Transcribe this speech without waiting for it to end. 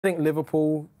I think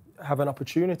Liverpool have an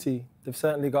opportunity. They've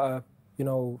certainly got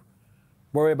to,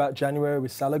 worry about January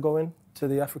with Salah going to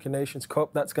the African Nations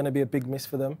Cup. That's going to be a big miss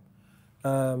for them.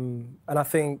 And I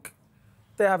think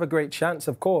they have a great chance,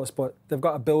 of course, but they've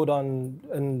got to build on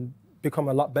and become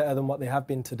a lot better than what they have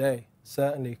been today,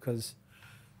 certainly, because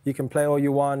you can play all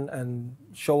you want and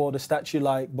show all the stats you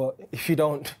like, but if you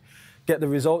don't get the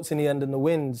results in the end and the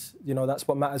wins, that's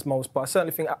what matters most. But I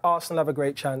certainly think Arsenal have a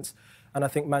great chance, and I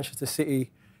think Manchester City,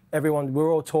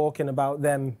 we're all talking about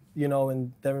them,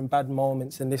 and they're in bad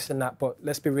moments and this and that, but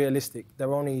let's be realistic.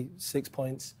 They're only 6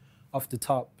 points off the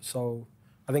top, so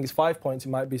I think it's 5 points it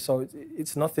might be, so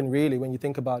it's nothing really when you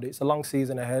think about it. It's a long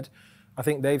season ahead. I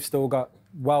think they've still got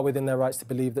well within their rights to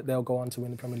believe that they'll go on to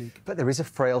win the Premier League. But there is a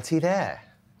frailty there.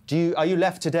 Are you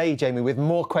left today, Jamie, with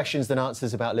more questions than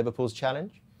answers about Liverpool's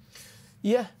challenge?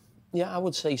 Yeah, I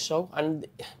would say so. And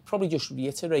probably just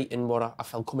reiterating what I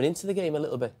felt coming into the game a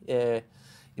little bit.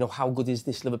 How good is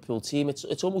this Liverpool team?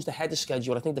 It's almost ahead of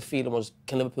schedule. I think the feeling was,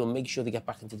 can Liverpool make sure they get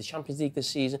back into the Champions League this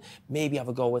season? Maybe have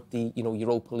a go at the,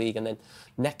 Europa League, and then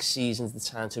next season's the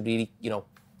time to really,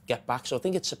 get back. So I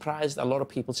think it surprised a lot of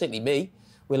people, certainly me,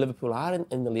 where Liverpool are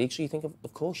in the league. So you think,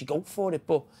 of course, you go for it.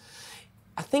 But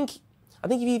I think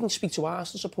if you even speak to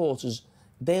Arsenal supporters,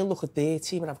 they'll look at their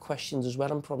team and have questions as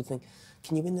well and probably think,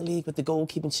 can you win the league with the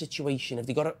goalkeeping situation? Have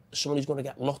they got someone who's going to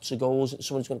get lots of goals,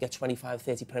 someone who's going to get 25,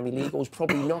 30 Premier League goals?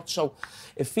 Probably not. So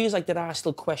it feels like there are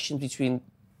still questions between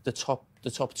the top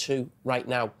two right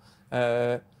now.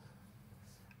 I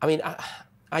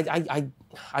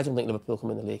don't think Liverpool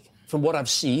come in the league. From what I've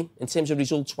seen, in terms of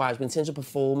results-wise, but in terms of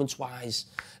performance-wise,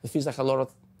 it feels like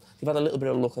they've had a little bit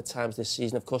of luck at times this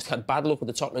season. Of course, they had bad luck with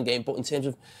the Tottenham game, but in terms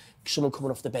of someone coming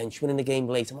off the bench, winning the game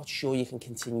late, I'm not sure you can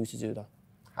continue to do that.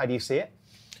 How do you see it?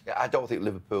 Yeah, I don't think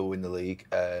Liverpool win the league.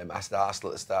 I said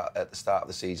Arsenal at the start of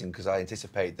the season because I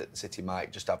anticipate that City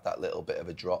might just have that little bit of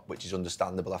a drop, which is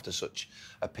understandable after such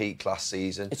a peak last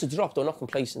season. It's a drop, though, not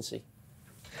complacency.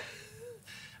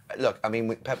 Look, I mean,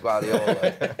 with Pep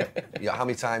Guardiola, how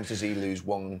many times does he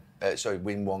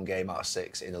win one game out of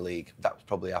 6 in a league? That's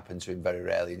probably happened to him very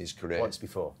rarely in his career. Once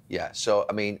before. Yeah, so,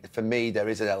 I mean, for me, there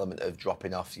is an element of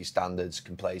dropping off your standards,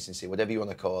 complacency, whatever you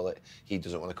want to call it. He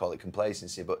doesn't want to call it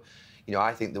complacency, but,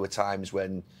 I think there were times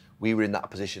when we were in that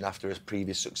position after a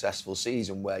previous successful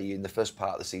season where in the first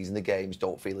part of the season, the games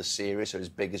don't feel as serious or as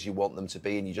big as you want them to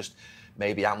be, and you just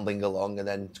maybe ambling along, and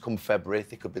then come February,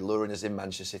 they could be luring us in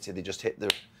Manchester City, they just hit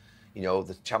the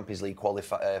Champions League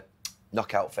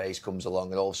knockout phase comes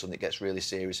along, and all of a sudden it gets really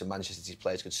serious, and Manchester City's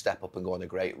players could step up and go on a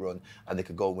great run, and they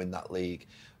could go and win that league.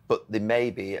 But they may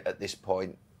be, at this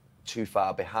point, too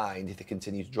far behind if they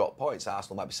continue to drop points.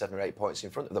 Arsenal might be 7 or 8 points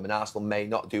in front of them, and Arsenal may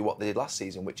not do what they did last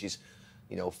season, which is,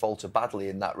 falter badly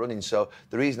in that running. So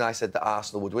the reason I said that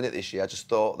Arsenal would win it this year, I just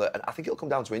thought that, and I think it'll come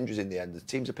down to injuries in the end. The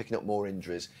teams are picking up more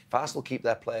injuries. If Arsenal keep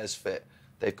their players fit,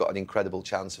 they've got an incredible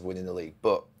chance of winning the league.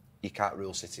 But you can't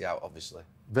rule City out, obviously.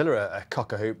 Villa are a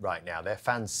cock-a-hoop right now. Their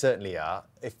fans certainly are.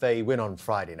 If they win on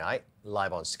Friday night,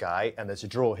 live on Sky, and there's a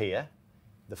draw here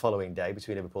the following day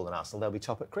between Liverpool and Arsenal, they'll be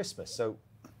top at Christmas. So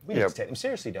we need to take them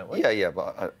seriously, don't we? Yeah,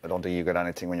 but I don't think you get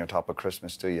anything when you're top at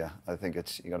Christmas, do you? I think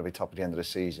you got to be top at the end of the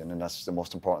season, and that's the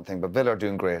most important thing. But Villa are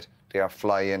doing great. They are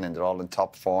flying, and they're all in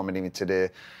top form, and even today,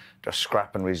 they're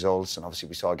scrapping results. And obviously,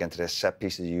 we saw again today, set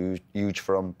pieces huge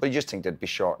for them. But you just think they'd be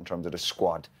short in terms of the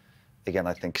squad. Again,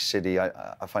 I think City, I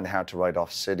find it hard to write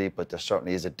off City, but there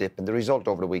certainly is a dip. And the result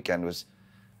over the weekend was,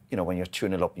 when you're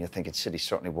 2-0 up and you're thinking City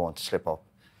certainly won't slip up.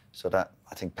 So that,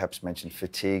 I think Pep's mentioned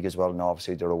fatigue as well. And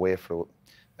obviously, they're away for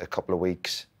a couple of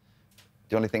weeks.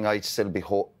 The only thing I'd still be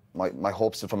my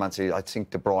hopes for Man City, I think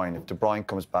if De Bruyne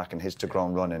comes back and hits the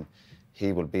ground running,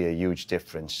 he will be a huge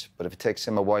difference. But if it takes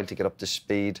him a while to get up to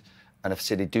speed, and if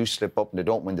City do slip up and they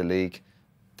don't win the league,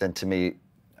 then to me,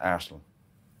 Arsenal.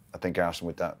 I think Arsenal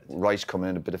with that. Rice coming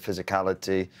in, a bit of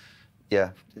physicality.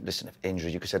 Yeah, listen, if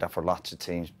injuries, you could say that for lots of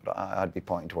teams, but I'd be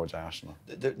pointing towards Arsenal.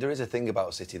 There is a thing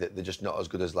about City that they're just not as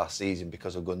good as last season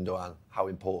because of Gundogan, how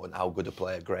important, how good a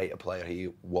player, great a player he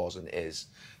was and is.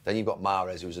 Then you've got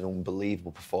Mahrez, who's an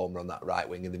unbelievable performer on that right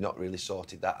wing, and they've not really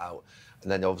sorted that out.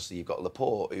 And then obviously you've got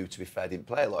Laporte, who, to be fair, didn't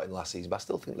play a lot in last season, but I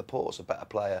still think Laporte's a better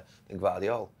player than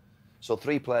Guardiola. So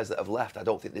 3 players that have left, I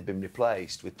don't think they've been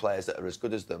replaced with players that are as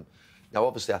good as them. Now,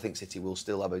 obviously, I think City will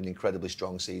still have an incredibly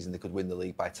strong season. They could win the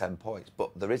league by 10 points.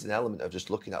 But there is an element of just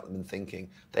looking at them and thinking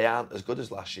they aren't as good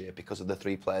as last year because of the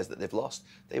 3 players that they've lost.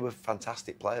 They were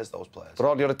fantastic players, those players. But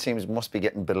all the other teams must be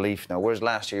getting belief now. Whereas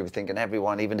last year, you were thinking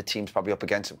everyone, even the teams probably up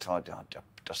against them, thought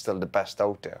they're still the best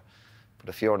out there. But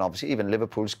if you're in, obviously, even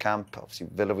Liverpool's camp, obviously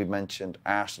Villa we mentioned,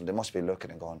 Arsenal, they must be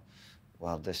looking and going,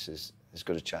 well, this is as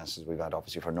good a chance as we've had,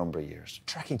 obviously, for a number of years.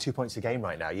 Tracking 2 points a game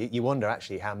right now. You wonder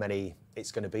actually how many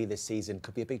it's going to be this season.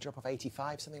 Could be a big drop of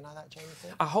 85, something like that, Jamie.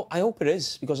 I hope it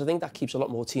is, because I think that keeps a lot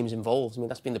more teams involved. I mean,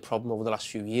 that's been the problem over the last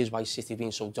few years, why City have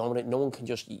been so dominant. No one can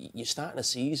just... You're starting a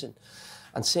season,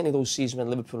 and certainly those seasons when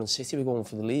Liverpool and City were going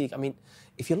for the league, I mean,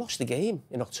 if you lost the game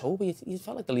in October, you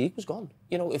felt like the league was gone.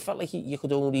 You know, it felt like you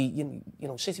could only... You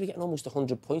know, City were getting almost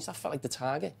 100 points. That felt like the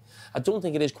target. I don't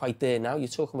think it is quite there now. You're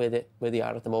talking where they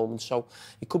are at the moment. So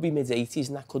it could be mid-80s,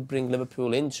 and that could bring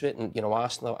Liverpool into it. And, you know,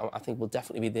 Arsenal, I think, will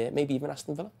definitely be there. Maybe even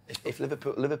Aston Villa. If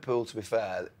Liverpool, to be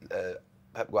fair,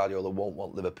 Pep Guardiola won't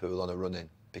want Liverpool on a run-in,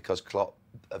 because Klopp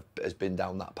has been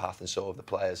down that path, and so have the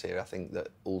players here. I think that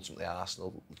ultimately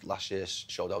Arsenal last year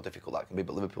showed how difficult that can be,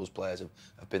 but Liverpool's players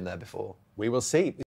have been there before. We will see.